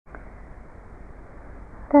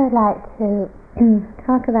What I'd like to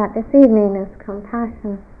talk about this evening is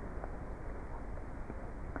compassion.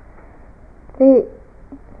 The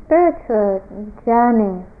spiritual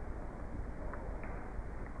journey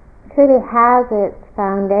truly has its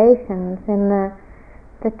foundations in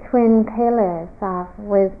the twin pillars of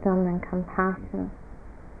wisdom and compassion.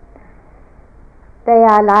 They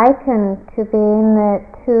are likened to being the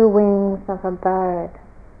two wings of a bird.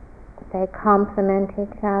 They complement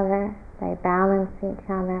each other, they balance each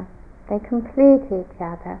other, they complete each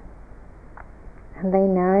other, and they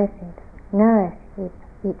nourish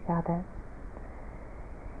each other.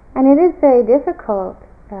 And it is very difficult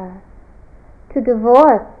to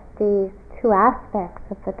divorce these two aspects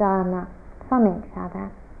of the Dharma from each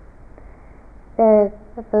other. There's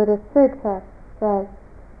the Buddhist Sutta says,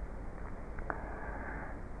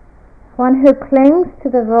 one who clings to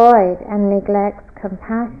the void and neglects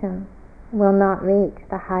compassion will not reach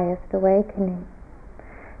the highest awakening.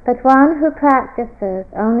 But one who practices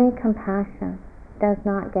only compassion does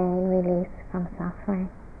not gain release from suffering.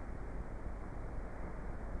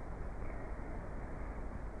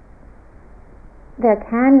 There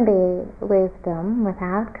can be wisdom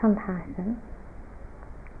without compassion,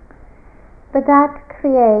 but that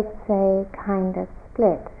creates a kind of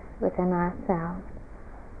split within ourselves.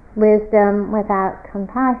 Wisdom without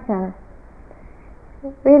compassion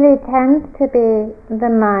really tends to be the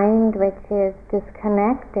mind which is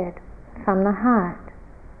disconnected from the heart.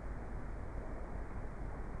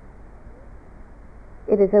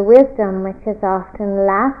 It is a wisdom which is often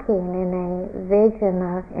lacking in a vision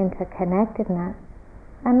of interconnectedness,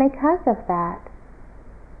 and because of that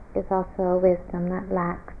is also a wisdom that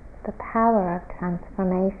lacks the power of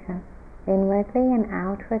transformation inwardly and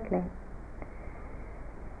outwardly.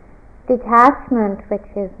 Detachment which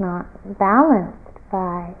is not balanced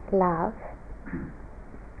by love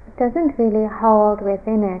doesn't really hold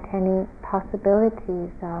within it any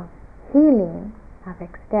possibilities of healing, of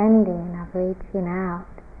extending, of reaching out.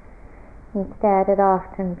 Instead, it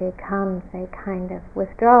often becomes a kind of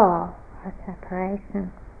withdrawal or separation.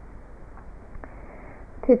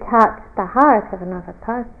 To touch the heart of another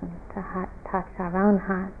person, to touch our own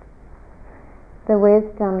heart, the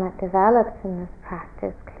wisdom that develops in this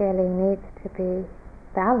practice clearly needs to be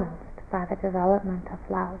balanced by the development of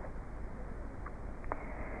love.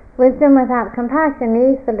 Wisdom without compassion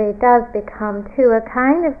easily does become to a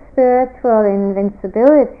kind of spiritual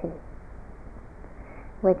invincibility,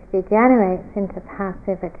 which degenerates into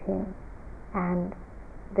passivity. And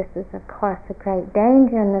this is, of course, a great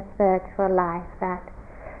danger in the spiritual life, that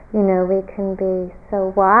we can be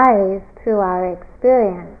so wise through our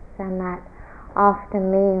experience, and that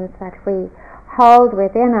often means that we hold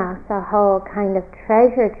within us a whole kind of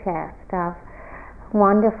treasure chest of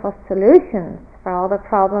wonderful solutions for all the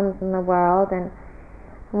problems in the world and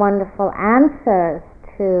wonderful answers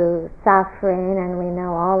to suffering, and we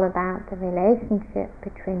know all about the relationship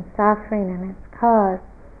between suffering and its cause.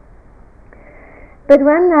 But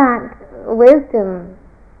when that wisdom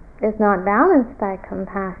is not balanced by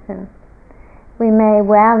compassion, we may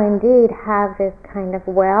well indeed have this kind of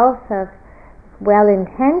wealth of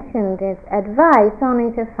well-intentioned advice, only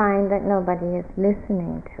to find that nobody is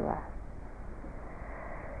listening to us.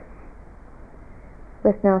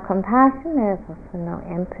 With no compassion, there is also no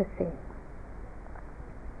empathy.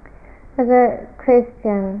 As a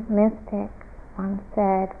Christian mystic once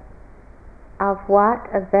said, of what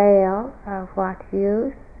avail, of what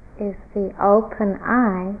use is the open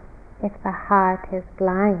eye if the heart is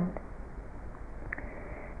blind?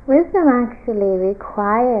 Wisdom actually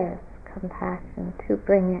requires compassion to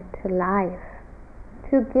bring it to life,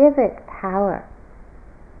 to give it power.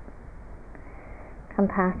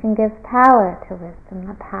 Compassion gives power to wisdom,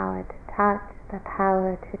 the power to touch, the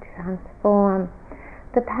power to transform,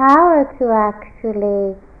 the power to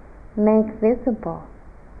actually make visible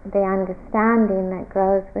the understanding that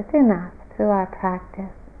grows within us through our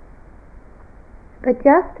practice. But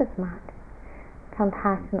just as much,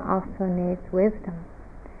 compassion also needs wisdom.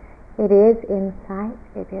 It is insight,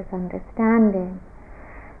 it is understanding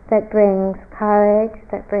that brings courage,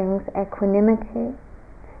 that brings equanimity,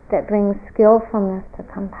 that brings skillfulness to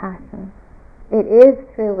compassion. It is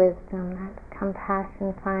through wisdom that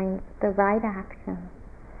compassion finds the right actions,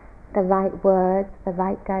 the right words, the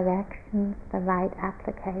right directions, the right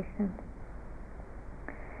applications.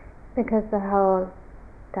 Because the whole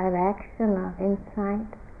direction of insight,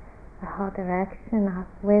 the whole direction of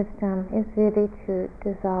wisdom is really to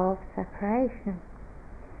dissolve separation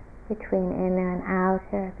between inner and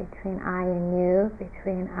outer, between I and you,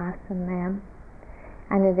 between us and them.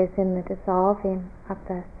 And it is in the dissolving of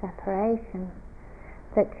the separation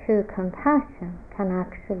that true compassion can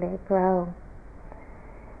actually grow.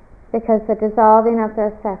 Because the dissolving of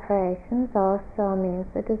those separations also means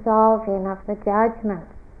the dissolving of the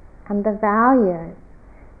judgments and the values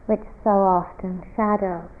which so often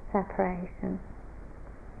shadow separation.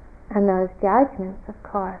 And those judgments, of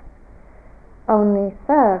course, only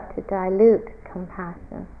serve to dilute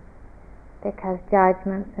compassion, because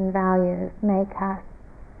judgments and values make us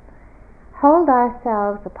hold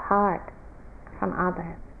ourselves apart from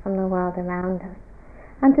others, from the world around us,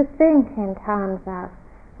 and to think in terms of,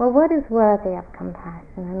 well, what is worthy of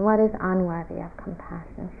compassion and what is unworthy of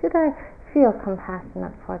compassion? Should I feel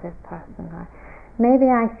compassionate for this person? Or maybe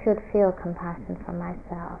I should feel compassion for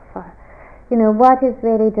myself? Or, what is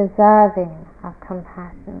really deserving of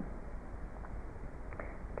compassion?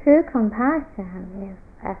 True compassion is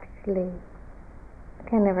actually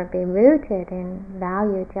can never be rooted in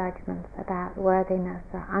value judgments about worthiness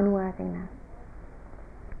or unworthiness.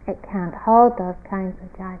 It can't hold those kinds of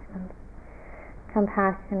judgments.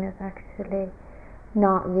 Compassion is actually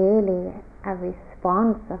not really a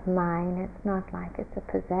response of mine. It's not like it's a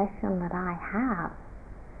possession that I have,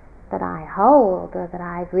 that I hold, or that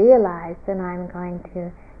I've realized and I'm going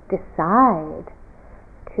to decide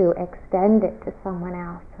to extend it to someone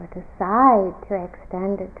else or decide to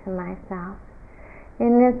extend it to myself.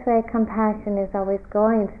 In this way, compassion is always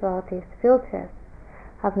going through all these filters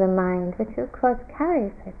of the mind, which of course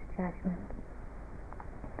carries its judgments.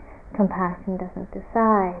 Compassion doesn't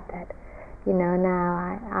decide that,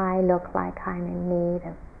 now I look like I'm in need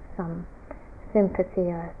of some sympathy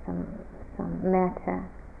or some metta.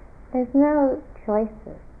 There's no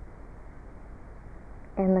choices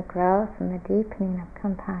in the growth and the deepening of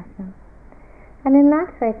compassion. And in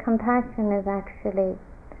that way, compassion is actually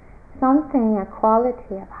something, a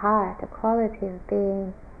quality of heart, a quality of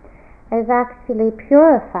being, is actually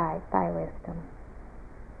purified by wisdom.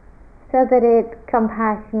 So that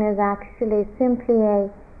compassion is actually simply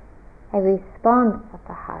a response of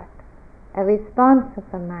the heart, a response of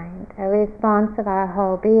the mind, a response of our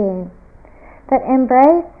whole being that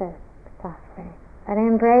embraces suffering, that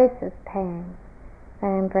embraces pain,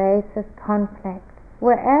 that embraces conflict,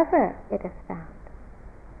 wherever it is found,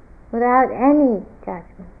 without any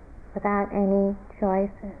judgment, without any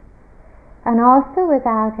choices, and also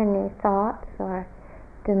without any thoughts or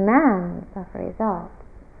demands of results.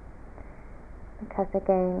 Because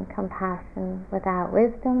again, compassion without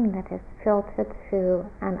wisdom that is filtered through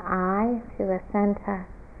an eye, through a center,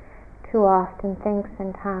 too often thinks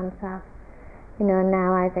in terms of,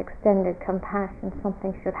 now I've extended compassion,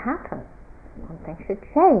 something should happen, something should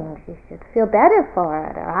change, you should feel better for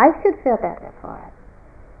it, or I should feel better for it.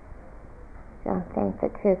 Don't think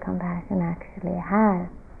that true compassion actually has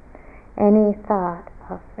any thought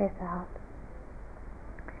of result.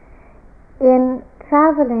 In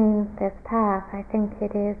traveling this path, I think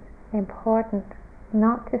it is important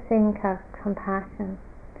not to think of compassion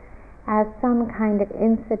as some kind of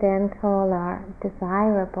incidental or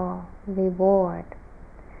desirable reward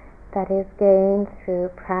that is gained through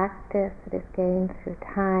practice, that is gained through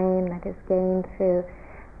time, that is gained through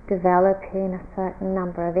developing a certain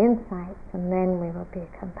number of insights, and then we will be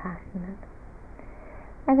compassionate.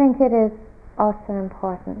 I think it is also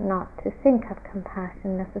important not to think of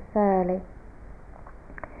compassion necessarily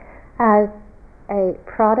as a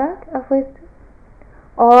product of wisdom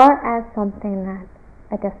or as something that,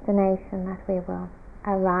 a destination that we will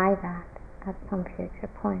arrive at some future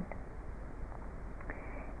point.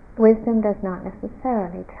 Wisdom does not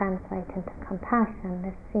necessarily translate into compassion.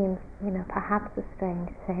 This seems, perhaps a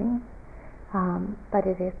strange thing, but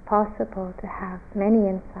it is possible to have many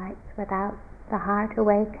insights without the heart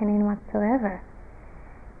awakening whatsoever.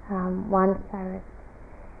 Once I was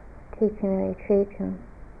teaching a retreat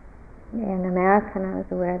in America, and I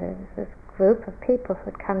was aware there was this group of people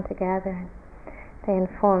who had come together, and they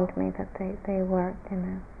informed me that they worked in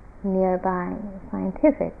a nearby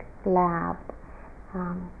scientific lab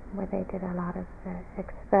where they did a lot of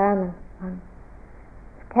experiments on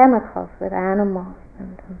chemicals with animals.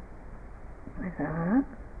 And I thought,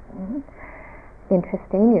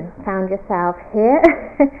 interesting, you found yourself here.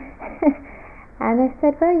 And I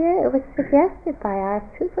said, well, yeah, it was suggested by our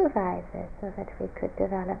supervisor so that we could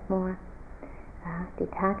develop more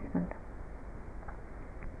detachment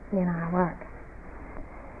in our work.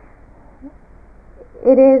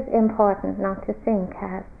 It is important not to think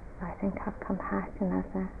of compassion as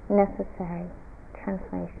a necessary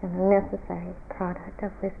translation, a necessary product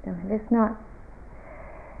of wisdom. It is not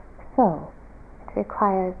so. It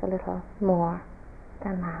requires a little more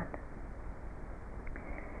than that.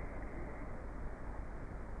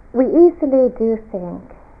 We easily do think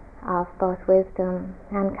of both wisdom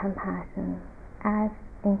and compassion as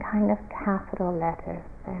in kind of capital letters.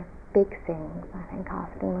 They're big things. I think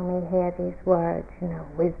often when we hear these words,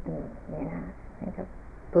 wisdom, think of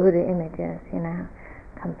Buddha images,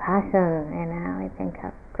 compassion, we think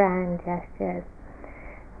of grand gestures.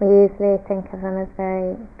 We usually think of them as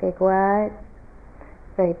very big words,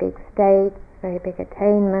 very big states, very big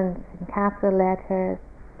attainments in capital letters,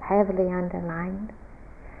 heavily underlined.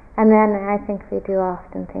 And then I think we do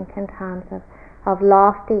often think in terms of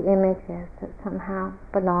lofty images that somehow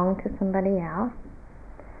belong to somebody else,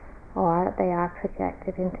 or they are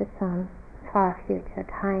projected into some far future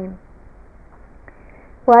time.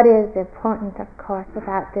 What is important, of course,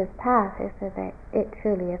 about this path is that it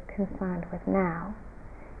truly is concerned with now,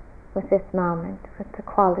 with this moment, with the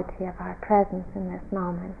quality of our presence in this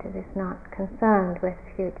moment. It is not concerned with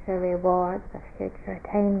future rewards or future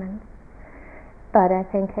attainments. But I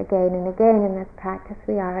think again and again in this practice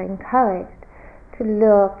we are encouraged to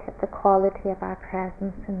look at the quality of our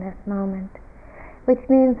presence in this moment, which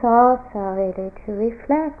means also really to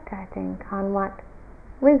reflect, I think, on what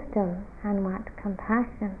wisdom and what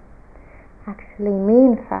compassion actually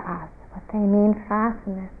mean for us, what they mean for us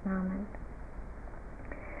in this moment.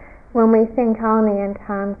 When we think only in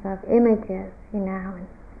terms of images, and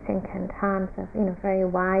think in terms of very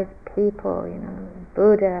wise people,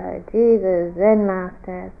 Buddha, Jesus, Zen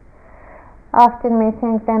masters, often we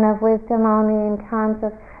think then of wisdom only in terms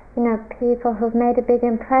of people who've made a big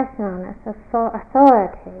impression on us,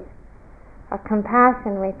 authorities. Or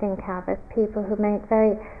compassion we think of as people who live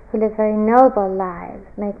very noble lives,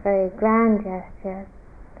 make very grand gestures.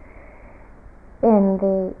 In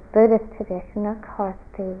the Buddhist tradition, of course,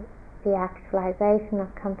 the actualization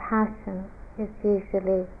of compassion is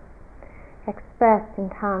usually expressed in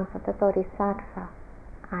terms of the bodhisattva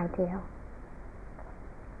ideal,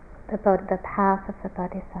 the path of the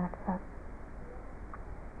bodhisattva.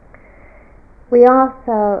 We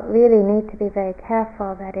also really need to be very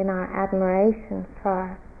careful that in our admiration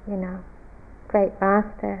for, great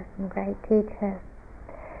masters and great teachers,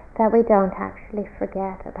 that we don't actually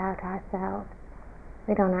forget about ourselves.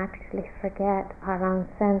 We don't actually forget our own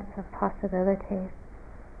sense of possibilities.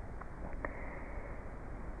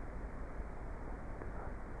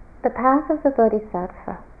 The path of the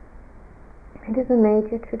bodhisattva, it is a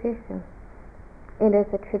major tradition. It is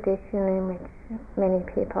a tradition in which many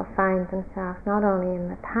people find themselves not only in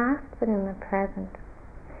the past but in the present,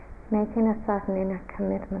 making a certain inner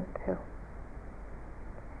commitment to.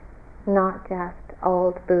 Not just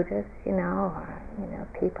old Buddhists, or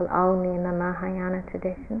people only in the Mahayana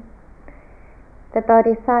tradition. The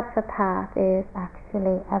bodhisattva path is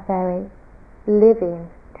actually a very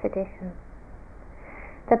living tradition.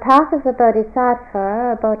 The path of the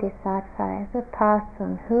bodhisattva, is a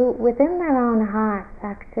person who within their own hearts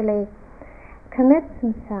actually commits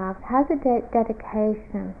themselves, has a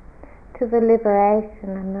dedication to the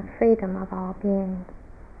liberation and the freedom of all beings.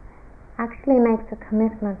 Actually makes a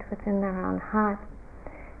commitment within their own hearts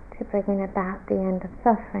to bringing about the end of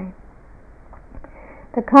suffering.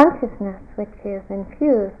 The consciousness which is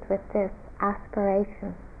infused with this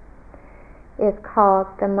aspiration is called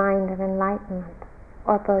the mind of enlightenment,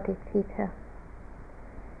 or bodhicitta.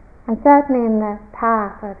 And certainly in the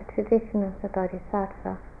path or the tradition of the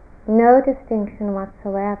bodhisattva, no distinction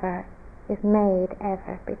whatsoever is made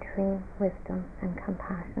ever between wisdom and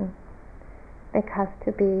compassion, because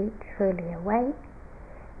to be truly awake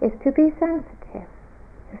is to be sensitive,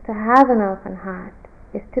 is to have an open heart,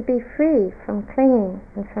 is to be free from clinging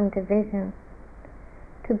and from division,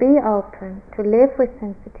 to be open, to live with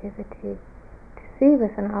sensitivity, see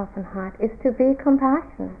with an open heart, is to be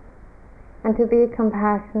compassionate. And to be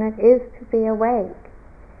compassionate is to be awake.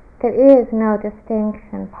 There is no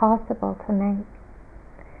distinction possible to make.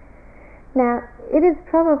 Now, it is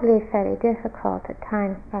probably fairly difficult at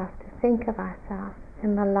times for us to think of ourselves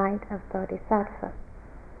in the light of bodhisattvas,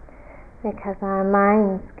 because our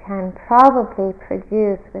minds can probably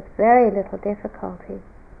produce with very little difficulty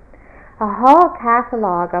a whole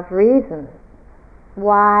catalogue of reasons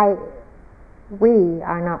why we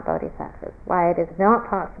are not bodhisattvas, why it is not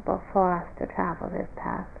possible for us to travel this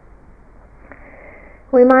path.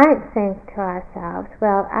 We might think to ourselves,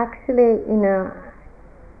 well, actually,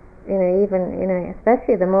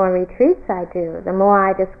 especially the more retreats I do, the more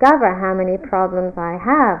I discover how many problems I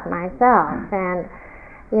have myself, and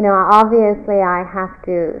obviously I have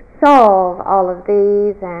to solve all of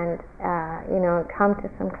these and come to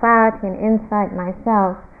some clarity and insight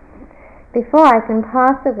myself before I can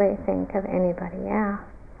possibly think of anybody else.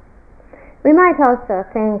 We might also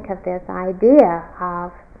think of this idea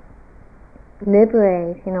of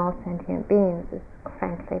liberating all sentient beings as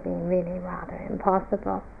frankly been really rather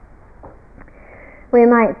impossible. We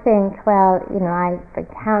might think, well, I've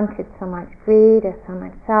encountered so much greed or so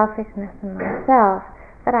much selfishness in myself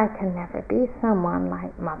that I can never be someone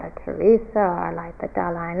like Mother Teresa or like the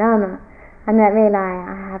Dalai Lama, and that really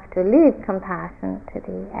I have to leave compassion to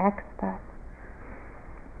the experts.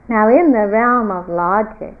 Now, in the realm of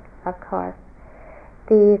logic, of course,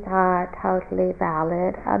 these are totally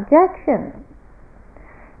valid objections.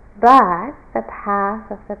 But the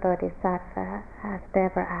path of the Bodhisattva has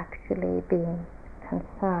never actually been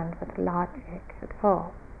concerned with logic at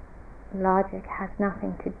all. Logic has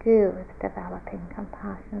nothing to do with developing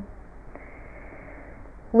compassion.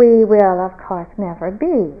 We will, of course, never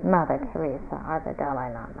be Mother Teresa or the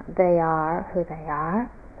Dalai Lama. They are who they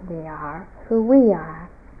are. We are who we are.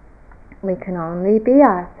 We can only be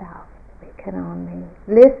ourselves. We can only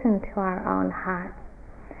listen to our own heart.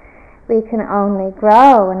 We can only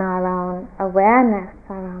grow in our own awareness,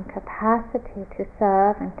 our own capacity to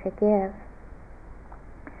serve and to give.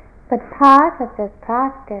 But part of this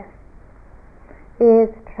practice is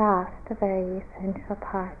trust, a very essential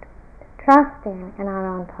part. Trusting in our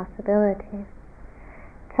own possibilities.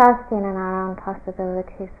 Trusting in our own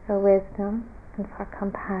possibilities for wisdom and for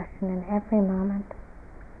compassion in every moment.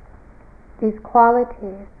 These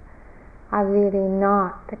qualities are really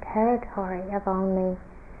not the territory of only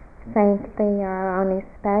saintly or only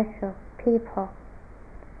special people.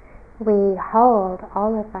 We hold,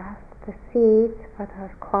 all of us, the seeds for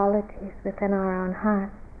those qualities within our own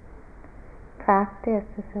hearts. Practice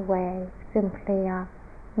is a way simply of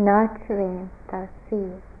nurturing those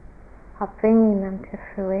seeds, of bringing them to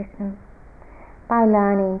fruition by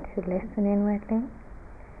learning to listen inwardly,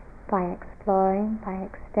 by exploring, by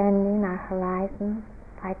extending our horizons,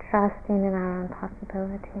 by trusting in our own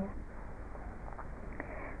possibilities.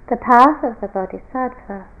 The path of the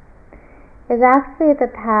Bodhisattva is actually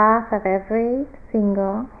the path of every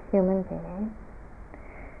single human being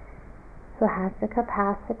who has the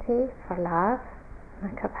capacity for love,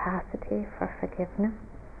 the capacity for forgiveness.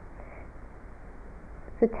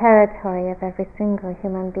 It's the territory of every single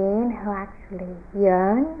human being who actually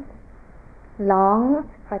yearns,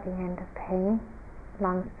 longs for the end of pain,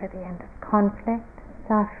 longs for the end of conflict,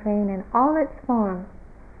 suffering in all its forms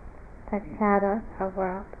that shadows our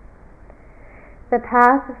world. The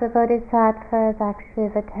path of the Bodhisattva is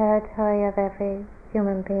actually the territory of every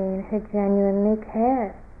human being who genuinely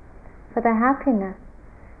cares for the happiness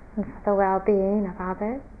and for the well-being of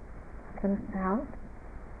others, of themselves.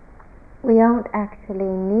 We don't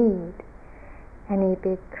actually need any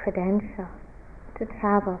big credentials to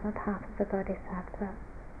travel the path of the Bodhisattva.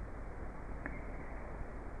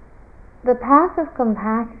 The path of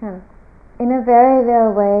compassion, in a very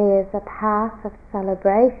real way, is a path of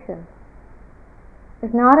celebration.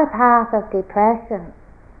 It's not a path of depression,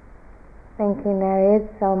 thinking there is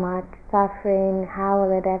so much suffering, how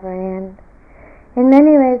will it ever end? In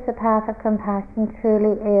many ways, the path of compassion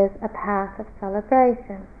truly is a path of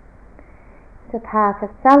celebration. It's a path of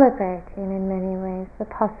celebrating, in many ways, the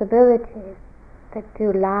possibilities that do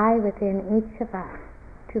lie within each of us,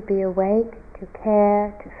 to be awake, to care,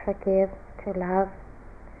 to forgive, to love.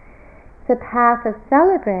 It's a path of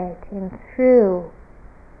celebrating through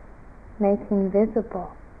making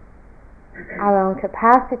visible our own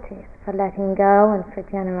capacities for letting go and for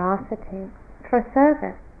generosity, for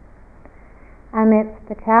service, amidst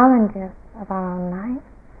the challenges of our own life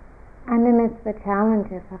and amidst the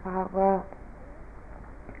challenges of our world.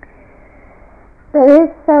 There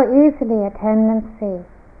is so easily a tendency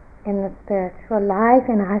in the spiritual life,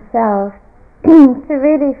 in ourselves, to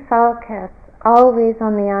really focus always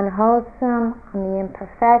on the unwholesome, on the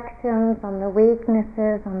imperfections, on the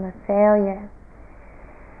weaknesses, on the failures.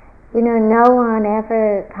 No one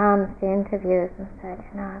ever comes to interviews and says,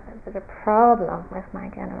 there's a problem with my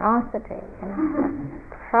generosity, there's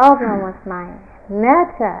a problem with my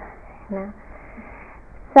metta,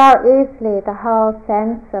 So easily the whole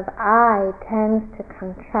sense of I tends to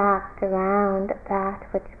contract around that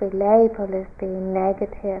which we label as being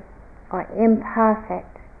negative or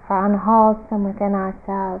imperfect or unwholesome within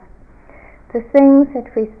ourselves. The things that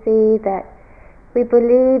we see that we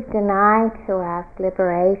believe deny to us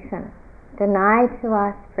liberation, deny to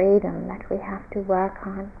us freedom that we have to work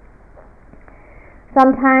on.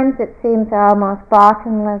 Sometimes it seems almost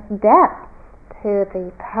bottomless depths to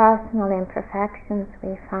the personal imperfections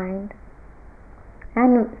we find.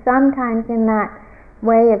 And sometimes in that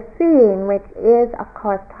way of seeing, which is of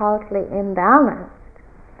course totally imbalanced,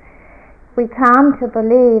 we come to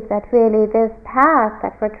believe that really this path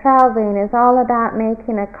that we're traveling is all about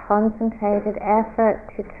making a concentrated effort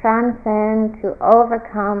to transcend, to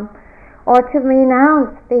overcome or to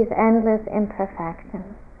renounce these endless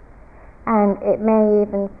imperfections. And it may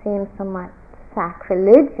even seem somewhat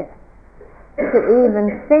sacrilegious to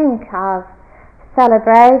even think of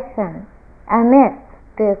celebration amidst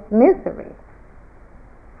this misery,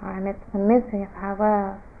 or amidst the misery of our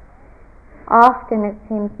world. Often it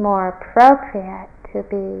seems more appropriate to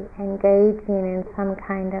be engaging in some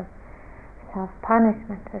kind of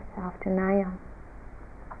self-punishment or self-denial.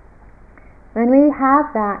 When we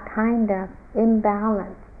have that kind of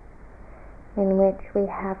imbalance in which we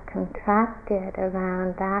have contracted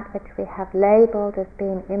around that which we have labeled as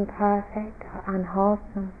being imperfect or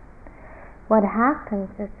unwholesome, what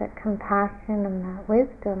happens is that compassion and that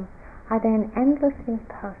wisdom are then endlessly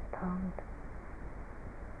postponed.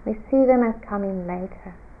 We see them as coming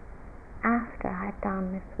later, after I've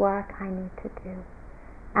done this work I need to do,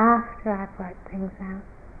 after I've worked things out.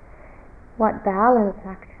 What balance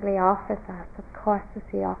actually offers us, of course, is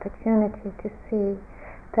the opportunity to see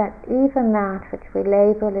that even that which we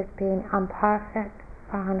label as being imperfect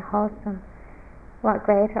or unwholesome, what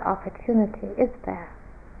greater opportunity is there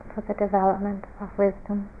for the development of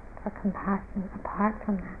wisdom, for compassion, apart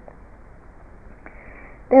from that?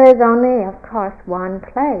 There is only, of course, one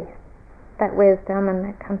place that wisdom and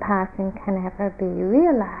that compassion can ever be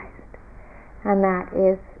realized, and that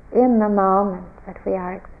is in the moment that we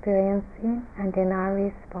are experiencing and in our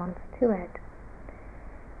response to it.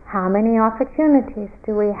 How many opportunities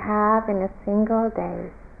do we have in a single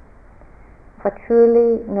day for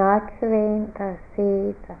truly nurturing those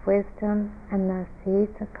seeds of wisdom and those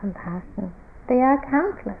seeds of compassion? They are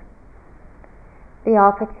countless. The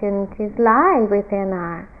opportunities lie within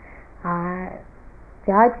our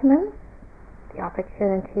judgments. The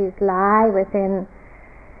opportunities lie within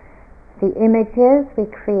the images we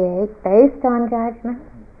create based on judgments.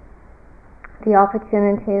 The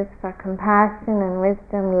opportunities for compassion and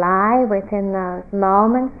wisdom lie within those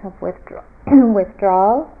moments of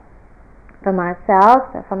withdrawal from ourselves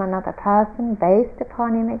or from another person based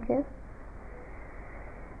upon images.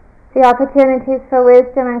 The opportunities for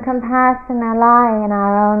wisdom and compassion lie in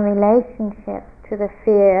our own relationships to the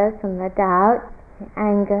fears and the doubts, the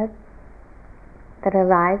angers that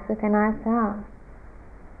arise within ourselves.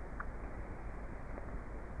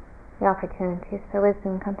 The opportunities for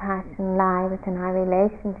wisdom and compassion lie within our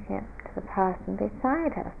relationship to the person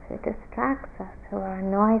beside us who distracts us, who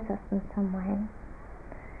annoys us in some way.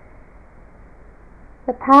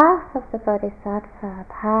 The path of the Bodhisattva,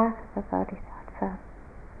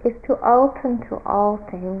 is to open to all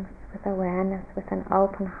things with awareness, with an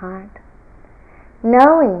open heart,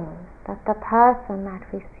 knowing that the person that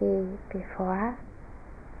we see before us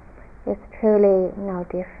is truly no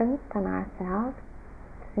different than ourselves,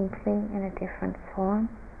 simply in a different form,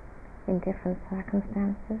 in different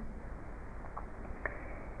circumstances.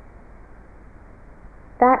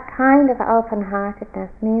 That kind of open-heartedness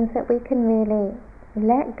means that we can really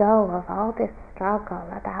let go of all this struggle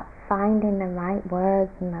about finding the right words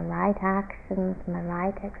and the right actions and the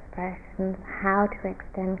right expressions, how to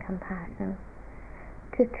extend compassion.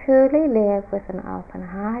 To truly live with an open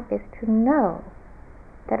heart is to know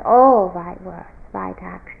that all right words, right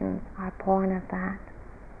actions are born of that.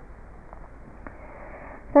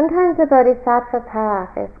 Sometimes the Bodhisattva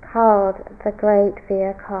path is called the Great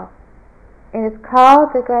Vehicle. It is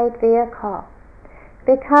called the Great Vehicle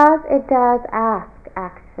because it does ask,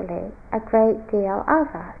 actually, a great deal of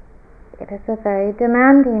us. It is a very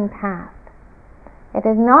demanding path. It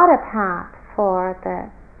is not a path for the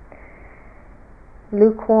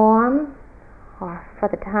lukewarm or for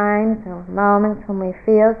the times or moments when we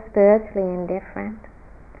feel spiritually indifferent.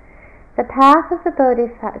 The path of the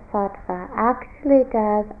Bodhisattva actually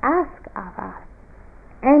does ask of us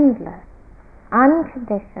endless,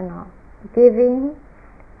 unconditional giving,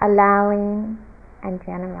 allowing, and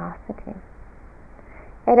generosity.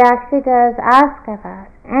 It actually does ask of us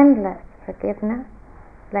endless forgiveness,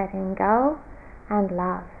 letting go, and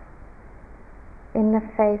love. In the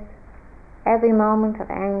face every moment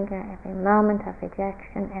of anger, every moment of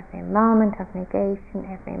rejection, every moment of negation,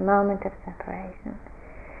 every moment of separation.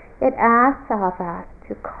 It asks of us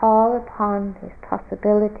to call upon these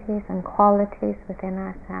possibilities and qualities within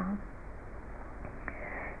ourselves.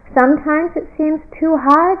 Sometimes it seems too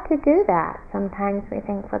hard to do that. Sometimes we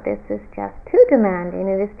think, well, this is just too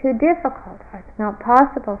demanding, it is too difficult, or it's not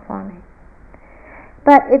possible for me.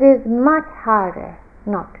 But it is much harder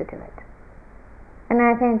not to do it. And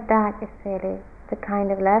I think that is really the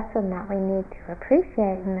kind of lesson that we need to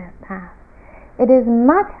appreciate in this path. It is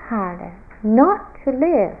much harder not to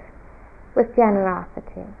live with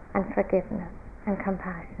generosity and forgiveness and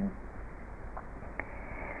compassion.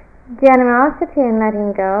 Generosity and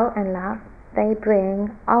letting go and love, they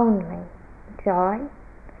bring only joy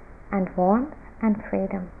and warmth and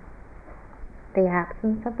freedom. The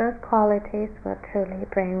absence of those qualities will truly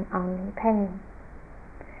bring only pain.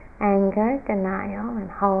 Anger, denial, and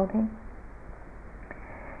holding,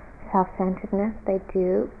 self-centeredness, they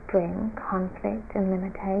do bring conflict and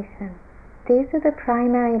limitation. These are the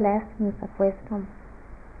primary lessons of wisdom.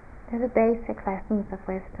 They're the basic lessons of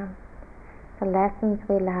wisdom. The lessons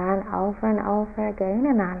we learn over and over again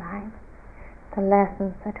in our lives. The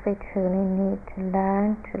lessons that we truly need to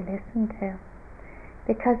learn to listen to.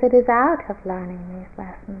 Because it is out of learning these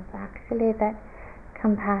lessons, actually, that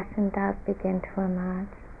compassion does begin to emerge.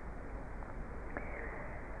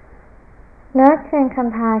 Nurturing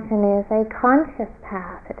compassion is a conscious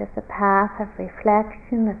path. It is a path of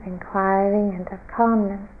reflection, of inquiry, and of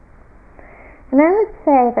calmness. And I would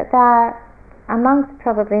say that there are, amongst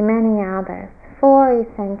probably many others, 4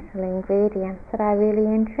 essential ingredients that are really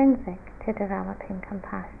intrinsic to developing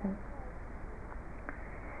compassion.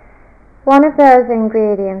 One of those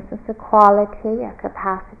ingredients is the quality or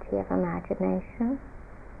capacity of imagination.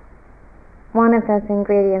 One of those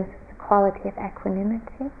ingredients is the quality of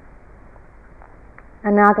equanimity.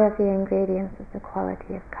 Another of the ingredients is the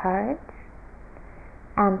quality of courage.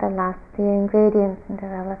 And the last, the ingredients in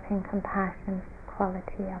developing compassion is the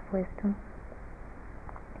quality of wisdom.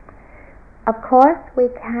 Of course, we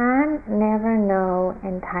can never know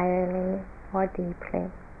entirely or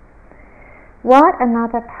deeply what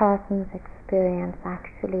another person's experience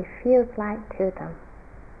actually feels like to them.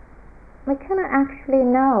 We cannot actually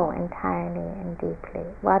know entirely and deeply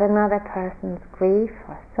what another person's grief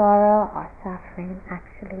or sorrow or suffering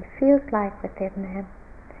actually feels like within them.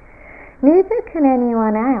 Neither can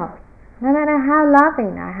anyone else, no matter how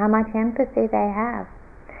loving or how much empathy they have,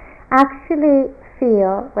 actually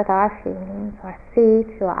feel with our feelings or see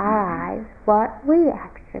through our eyes what we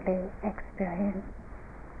actually experience.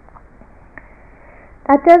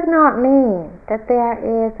 That does not mean that there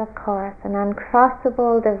is, of course, an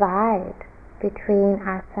uncrossable divide between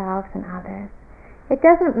ourselves and others. It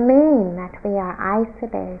doesn't mean that we are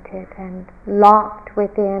isolated and locked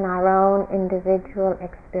within our own individual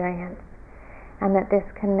experience, and that this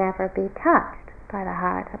can never be touched by the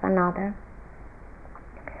heart of another.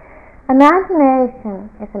 Imagination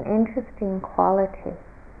is an interesting quality.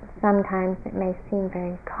 Sometimes it may seem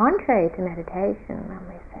very contrary to meditation when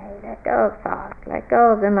we say, let go of thoughts, let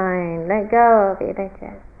go of the mind, let go of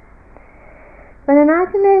images. But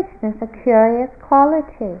imagination is a curious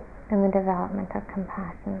quality in the development of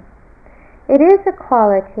compassion. It is a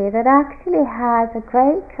quality that actually has a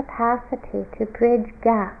great capacity to bridge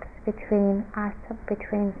gaps between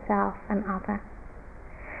self and other.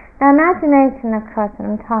 Now, imagination, of course, what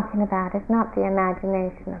I'm talking about is not the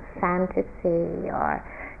imagination of fantasy or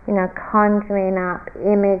conjuring up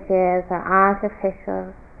images or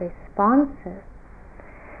artificial responses.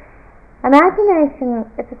 Imagination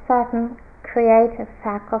is a certain creative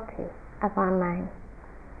faculty of our mind.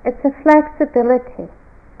 It's a flexibility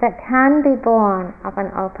that can be born of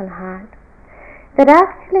an open heart, that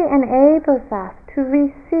actually enables us to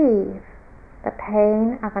receive the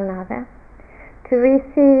pain of another, to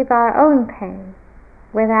receive our own pain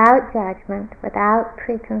without judgment, without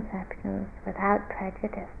preconceptions, without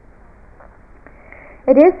prejudice.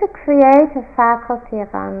 It is a creative faculty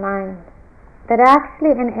of our mind that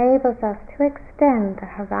actually enables us to extend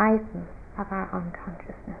the horizons of our own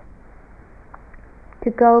consciousness,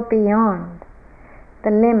 to go beyond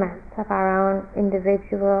the limits of our own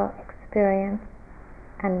individual experience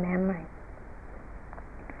and memory.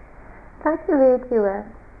 I'd like to read you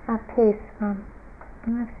a piece from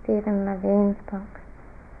Stephen Levine's book,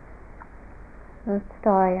 the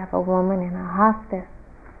story of a woman in a hospice.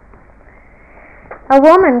 A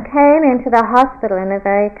woman came into the hospital in a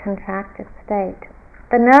very contracted state.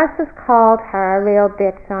 The nurses called her a real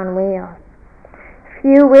bitch on wheels.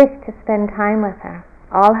 Few wished to spend time with her.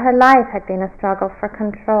 All her life had been a struggle for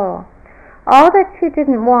control. All that she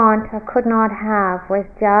didn't want or could not have was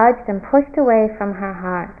judged and pushed away from her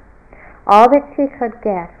heart. All that she could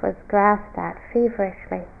get was grasped at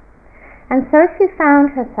feverishly. And so she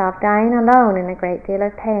found herself dying alone in a great deal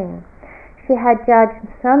of pain. She had judged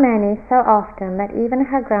so many so often that even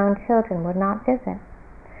her grown children would not visit.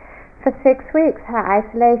 For 6 weeks her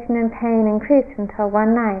isolation and pain increased until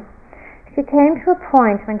one night she came to a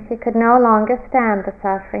point when she could no longer stand the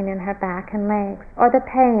suffering in her back and legs, or the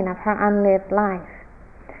pain of her unlived life.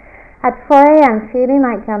 At 4 a.m., feeling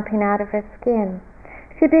like jumping out of her skin,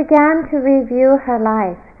 she began to review her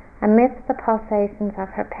life amidst the pulsations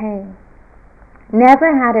of her pain.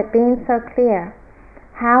 Never had it been so clear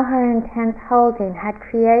how her intense holding had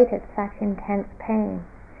created such intense pain.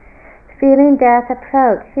 Feeling death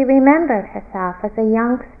approach, she remembered herself as a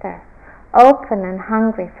youngster, open and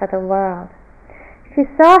hungry for the world. She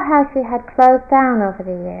saw how she had closed down over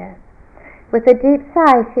the years. With a deep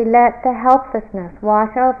sigh, she let the helplessness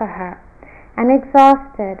wash over her, and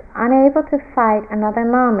exhausted, unable to fight another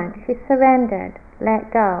moment, she surrendered,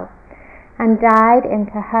 let go, and died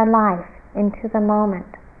into her life, into the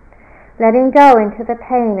moment. Letting go into the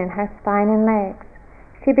pain in her spine and legs,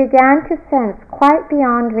 she began to sense, quite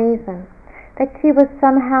beyond reason, that she was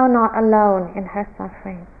somehow not alone in her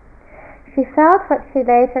suffering. She felt what she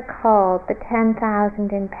later called the 10,000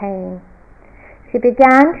 in pain. She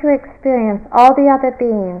began to experience all the other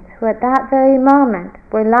beings who at that very moment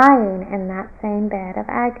were lying in that same bed of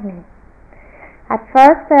agony. At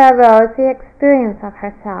first there arose the experience of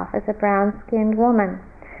herself as a brown-skinned woman,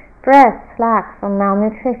 breasts slack from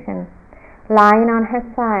malnutrition, lying on her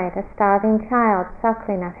side, a starving child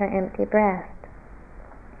suckling at her empty breast.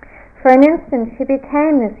 For an instant she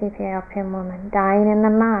became this Ethiopian woman, dying in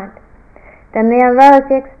the mud. Then there arose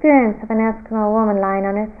the experience of an Eskimo woman lying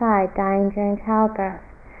on her side, dying during childbirth,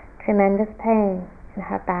 tremendous pain in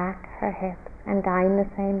her back, her hips, and dying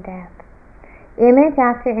the same death. Image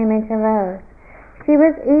after image arose. She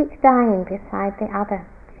was each dying beside the other.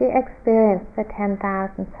 She experienced the 10,000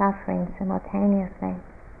 sufferings simultaneously.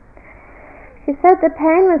 She said, the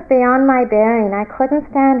pain was beyond my bearing. I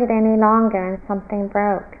couldn't stand it any longer, and something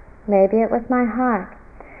broke. Maybe it was my heart.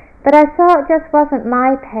 But I saw it just wasn't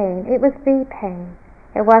my pain. It was the pain.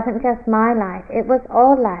 It wasn't just my life. It was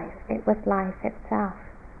all life. It was life itself.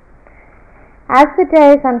 As the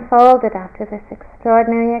days unfolded after this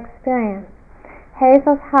extraordinary experience,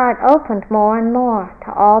 Hazel's heart opened more and more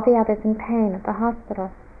to all the others in pain at the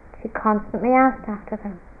hospital. She constantly asked after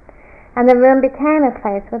them. And the room became a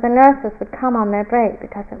place where the nurses would come on their break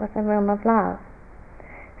because it was a room of love.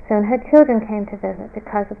 Soon her children came to visit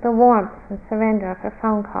because of the warmth and surrender of her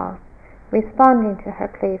phone calls, responding to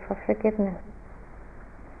her plea for forgiveness.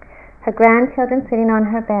 Her grandchildren sitting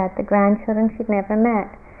on her bed, the grandchildren she'd never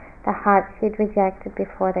met, the hearts she'd rejected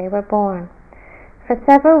before they were born. For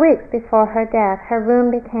several weeks before her death, her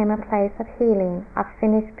room became a place of healing, of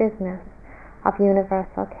finished business, of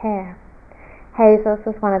universal care. Hazel's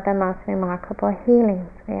was one of the most remarkable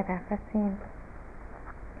healings we have ever seen.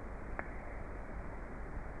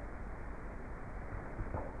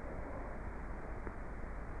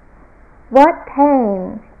 What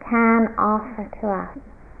pain can offer to us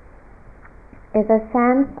is a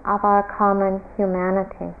sense of our common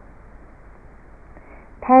humanity.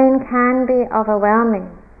 Pain can be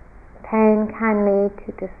overwhelming. Pain can lead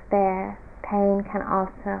to despair. Pain can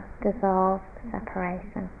also dissolve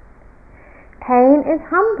separation. Pain is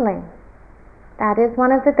humbling. That is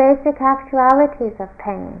one of the basic actualities of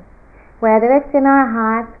pain. Whether it's in our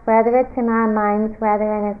hearts, whether it's in our minds, whether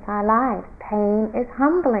it's our lives, pain is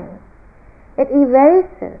humbling. It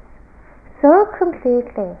erases so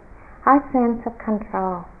completely our sense of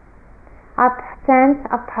control, our sense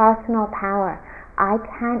of personal power. I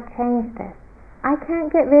can't change this. I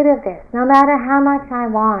can't get rid of this, no matter how much I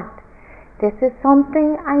want. This is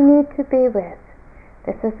something I need to be with.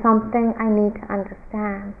 This is something I need to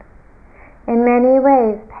understand. In many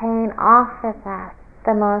ways, pain offers us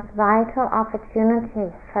the most vital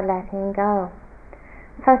opportunity for letting go,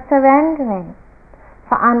 for surrendering,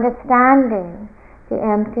 for understanding the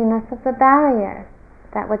emptiness of the barriers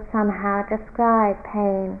that would somehow describe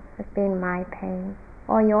pain as being my pain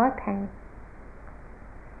or your pain.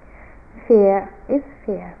 Fear is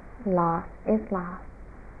fear, loss is loss,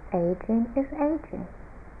 aging is aging,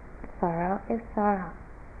 sorrow is sorrow,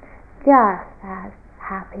 just as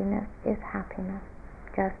happiness is happiness,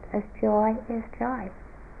 just as joy is joy.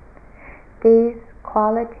 These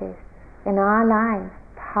qualities in our lives,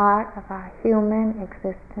 part of our human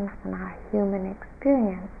existence and our human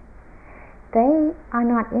experience, they are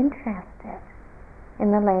not interested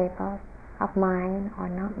in the labels of mine or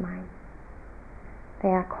not mine. They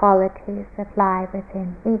are qualities that lie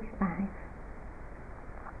within each life.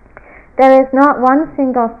 There is not one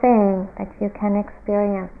single thing that you can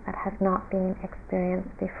experience that has not been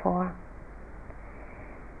experienced before.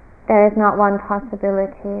 There is not one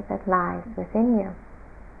possibility that lies within you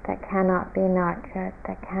that cannot be nurtured,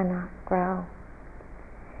 that cannot grow.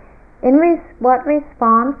 What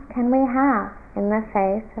response can we have in the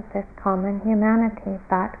face of this common humanity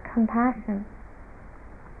but compassion?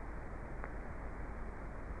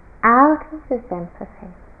 Out of this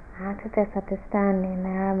empathy, out of this understanding,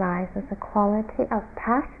 there arises a quality of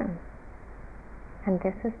passion, and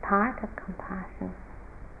this is part of compassion.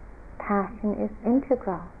 Passion is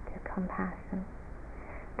integral to compassion.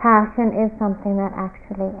 Passion is something that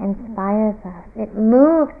actually inspires us. It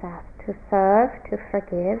moves us to serve, to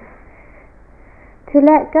forgive, to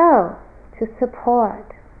let go, to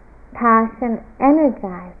support. Passion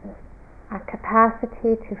energizes our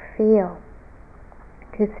capacity to feel,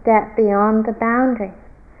 to step beyond the boundaries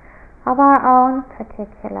of our own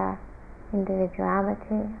particular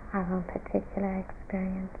individuality, our own particular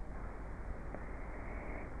experience.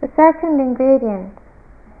 The second ingredient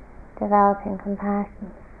developing compassion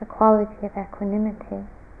is the quality of equanimity.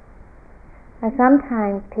 Now,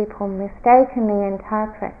 sometimes people mistakenly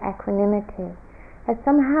interpret equanimity as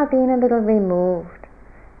somehow being a little removed,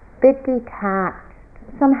 a bit detached,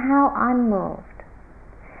 somehow unmoved.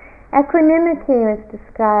 Equanimity is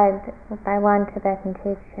described by one Tibetan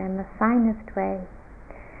teacher in the finest way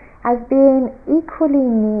as being equally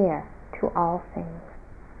near to all things.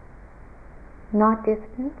 Not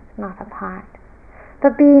distant, not apart,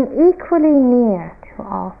 but being equally near to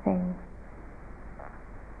all things.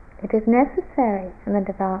 It is necessary in the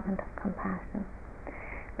development of compassion.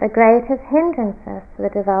 The greatest hindrances to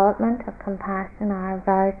the development of compassion are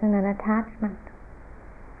aversion and attachment.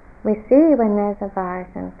 We see when there's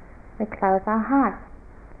aversion, we close our hearts.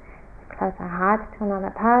 We close our hearts to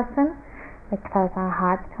another person. We close our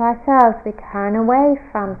hearts to ourselves. We turn away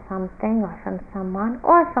from something or from someone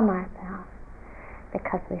or from ourselves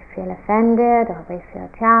because we feel offended or we feel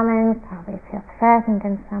challenged or we feel threatened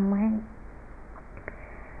in some way.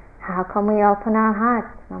 How can we open our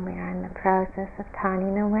hearts when we are in the process of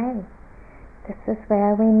turning away? This is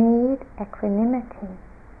where we need equanimity,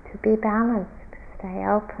 to be balanced, to stay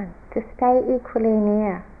open, to stay equally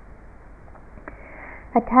near.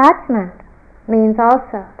 Attachment means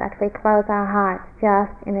also that we close our hearts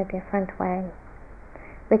just in a different way.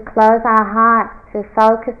 We close our hearts to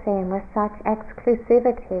focusing with such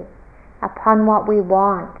exclusivity upon what we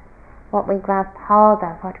want, what we grasp hold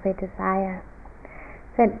of, what we desire,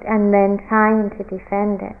 and then trying to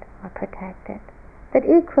defend it or protect it. But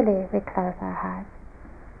equally we close our hearts.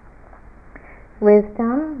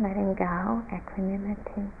 Wisdom, letting go,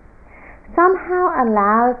 equanimity, somehow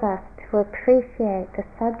allows us to appreciate the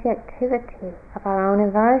subjectivity of our own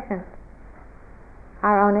aversions,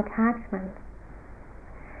 our own attachments.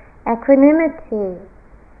 Equanimity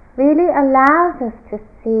really allows us to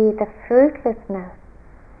see the fruitlessness,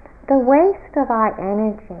 the waste of our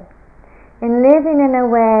energy in living in a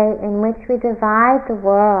way in which we divide the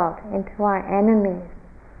world into our enemies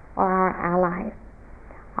or our allies,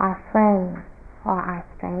 our friends or our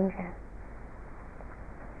strangers.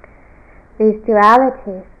 These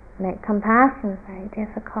dualities make compassion very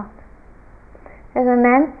difficult. There's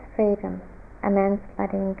immense freedom, immense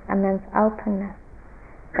openness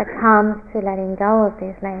that comes to letting go of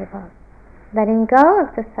these labels, letting go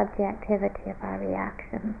of the subjectivity of our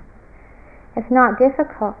reactions. It's not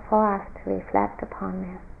difficult for us to reflect upon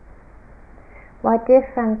this. What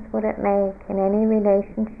difference would it make in any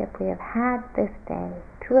relationship we have had this day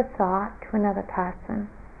to a thought, to another person,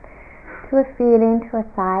 to a feeling, to a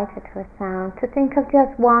sight, or to a sound, to think of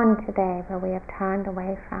just one today where we have turned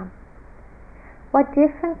away from? What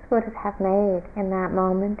difference would it have made in that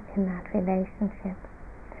moment, in that relationship?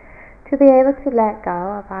 To be able to let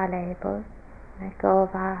go of our labels, let go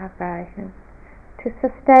of our aversion, to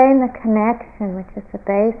sustain the connection which is the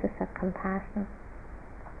basis of compassion.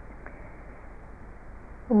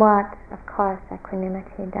 What, of course,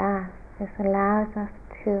 equanimity does is allows us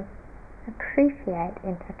to appreciate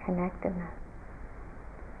interconnectedness.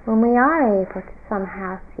 When we are able to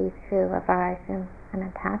somehow see through aversion and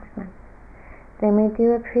attachment, then we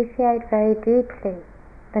do appreciate very deeply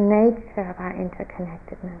the nature of our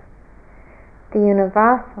interconnectedness, the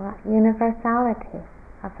universality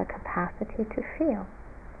of the capacity to feel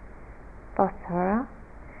both sorrow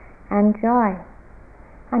and joy,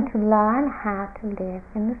 and to learn how to live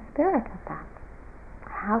in the spirit of that,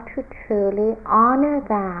 how to truly honor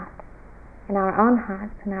that in our own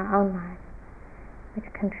hearts and our own lives,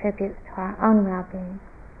 which contributes to our own well-being,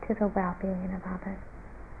 to the well-being of others.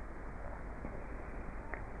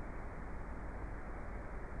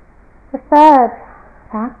 The third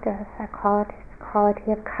factor is our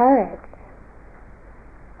quality of courage.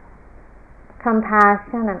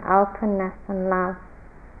 Compassion and openness and love.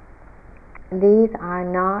 These are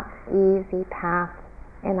not easy paths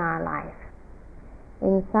in our life.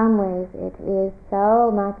 In some ways it is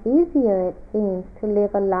so much easier, it seems, to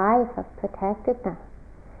live a life of protectedness,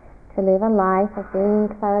 to live a life of being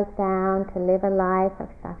closed down, to live a life of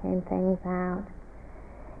shutting things out.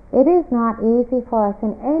 It is not easy for us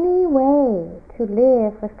in any way to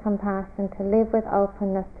live with compassion, to live with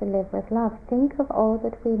openness, to live with love. Think of all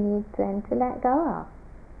that we need then to let go of.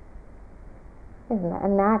 isn't it?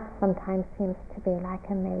 And that sometimes seems to be like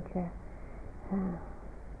a major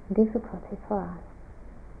difficulty for us.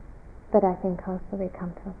 But I think also we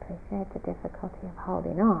come to appreciate the difficulty of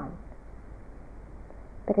holding on.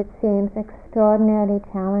 But it seems extraordinarily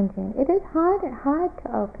challenging. It is hard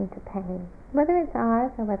to open to pain, whether it's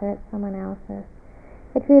ours or whether it's someone else's.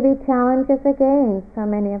 It really challenges again so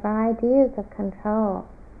many of our ideas of control.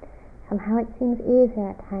 Somehow it seems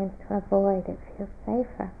easier at times to avoid, it feels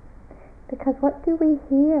safer. Because what do we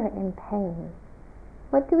hear in pain?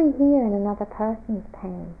 What do we hear in another person's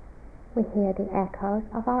pain? We hear the echoes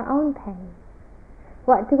of our own pain.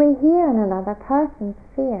 What do we hear in another person's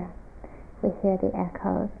fear? We hear the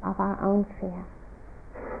echoes of our own fear.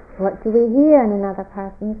 What do we hear in another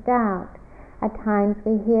person's doubt? At times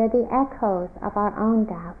we hear the echoes of our own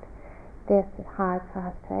doubt. This is hard for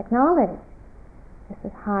us to acknowledge.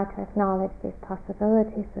 This is hard to acknowledge these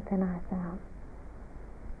possibilities within ourselves.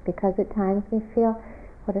 Because at times we feel,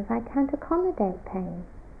 what if I can't accommodate pain?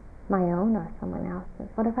 My own or someone else's?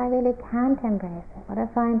 What if I really can't embrace it? What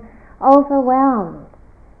if I'm overwhelmed?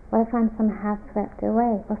 What if I'm somehow swept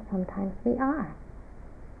away? Well, sometimes we are.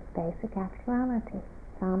 It's basic actuality.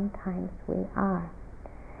 Sometimes we are.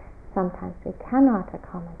 Sometimes we cannot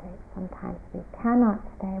accommodate. Sometimes we cannot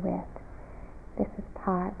stay with. This is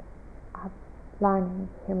part of learning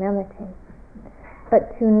humility.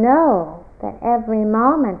 But to know that every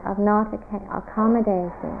moment of not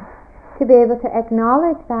accommodating, to be able to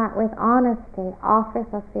acknowledge that with honesty, offers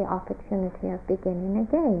us the opportunity of beginning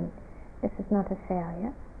again. This is not a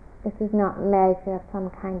failure. This is not measure of some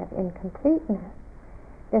kind of incompleteness.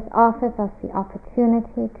 This offers us the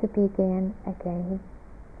opportunity to begin again.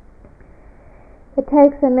 It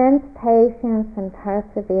takes immense patience and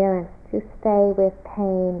perseverance to stay with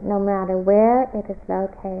pain, no matter where it is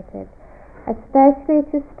located, especially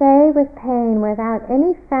to stay with pain without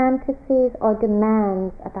any fantasies or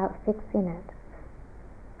demands about fixing it.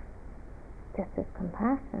 This is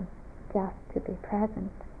compassion, just to be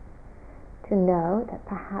present, to know that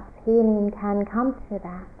perhaps healing can come through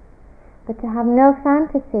that, but to have no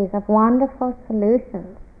fantasies of wonderful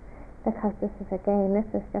solutions, because this is just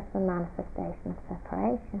a manifestation of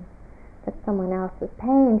separation. That someone else's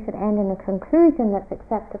pain should end in a conclusion that's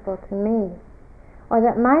acceptable to me, or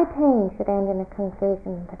that my pain should end in a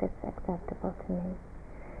conclusion that is acceptable to me.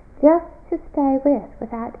 Just to stay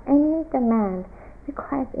without any demand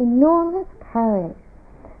requires enormous courage,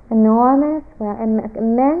 immense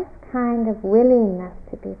kind of willingness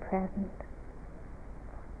to be present.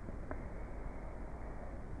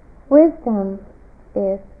 Wisdom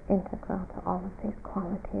is integral to all of these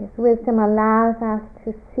qualities. Wisdom allows us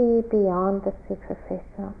to see beyond the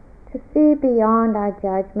superficial, to see beyond our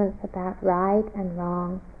judgments about right and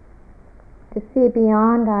wrong, to see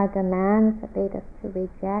beyond our demands that lead us to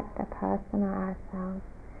reject a person or ourselves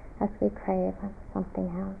as we crave something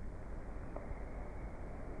else.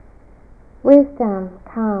 Wisdom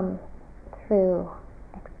comes through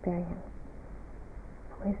experience.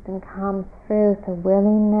 Wisdom comes through the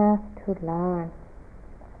willingness to learn.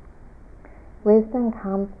 Wisdom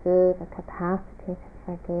comes through the capacity to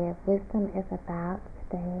forgive. Wisdom is about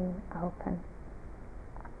staying open.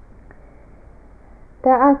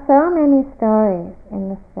 There are so many stories in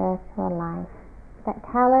the spiritual life that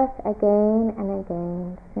tell us again and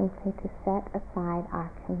again simply to set aside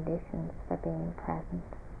our conditions for being present.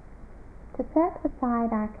 To set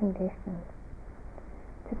aside our conditions.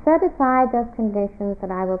 To set aside those conditions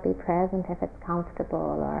that I will be present if it's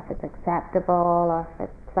comfortable, or if it's acceptable, or if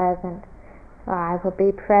it's pleasant. Or I will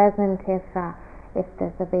be present if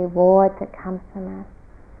there's a reward that comes from us.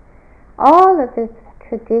 All of this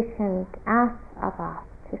tradition asks of us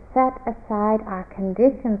to set aside our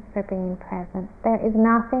conditions for being present. There is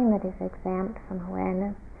nothing that is exempt from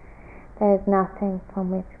awareness. There is nothing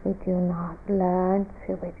from which we do not learn,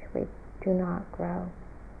 through which we do not grow.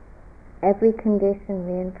 Every condition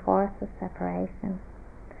reinforces separation.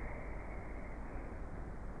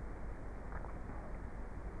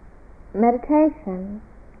 Meditation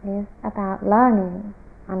is about learning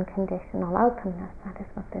unconditional openness. That is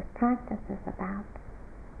what this practice is about.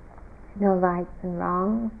 No rights and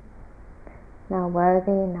wrongs, no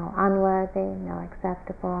worthy, no unworthy, no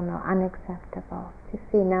acceptable, no unacceptable. To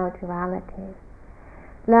see no dualities.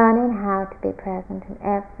 Learning how to be present in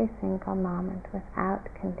every single moment without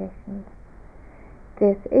conditions.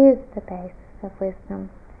 This is the basis of wisdom.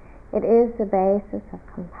 It is the basis of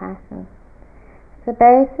compassion. The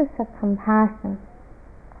basis of compassion,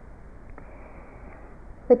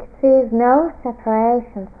 which sees no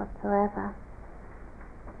separations whatsoever.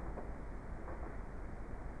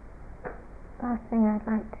 Last thing I'd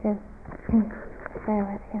like to share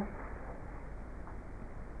with you.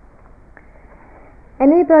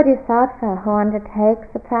 Any bodhisattva who undertakes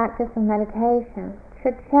the practice of meditation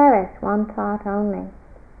should cherish one thought only: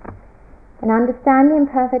 in understanding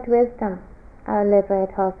perfect wisdom, I will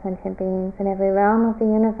liberate all sentient beings in every realm of the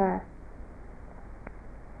universe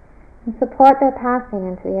and support their passing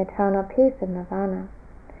into the eternal peace of nirvana.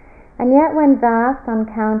 And yet when vast,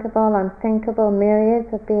 uncountable, unthinkable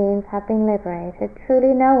myriads of beings have been liberated,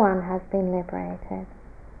 truly no one has been liberated.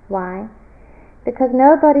 Why? Because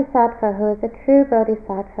no bodhisattva who is a true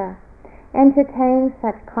bodhisattva entertains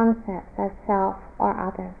such concepts as self or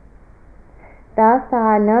others. Thus there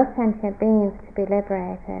are no sentient beings to be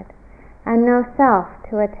liberated, and no self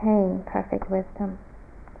to attain perfect wisdom.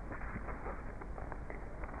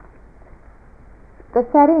 The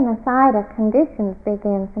setting aside of conditions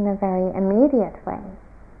begins in a very immediate way.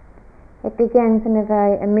 It begins in a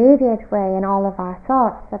very immediate way in all of our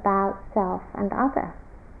thoughts about self and other.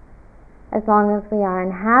 As long as we are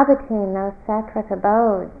inhabiting those separate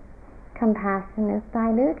abodes, compassion is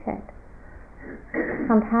diluted.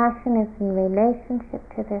 Compassion is in relationship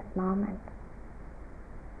to this moment,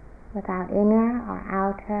 without inner or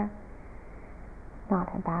outer,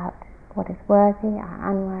 not about what is worthy or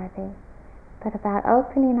unworthy, but about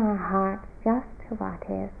opening our hearts just to what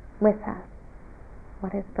is with us,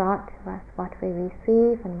 what is brought to us, what we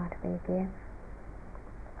receive and what we give.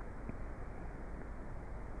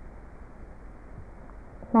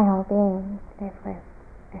 May all beings live with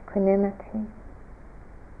equanimity.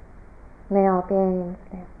 May all beings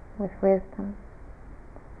live with wisdom.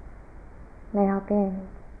 May all beings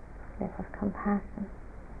live with compassion.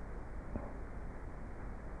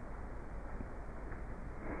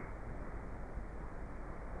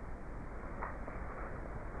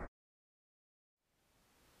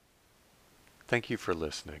 Thank you for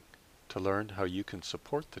listening. To learn how you can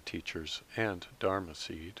support the teachers and Dharma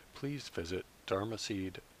Seed, please visit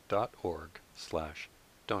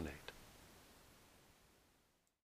dharmaseed.org/donate.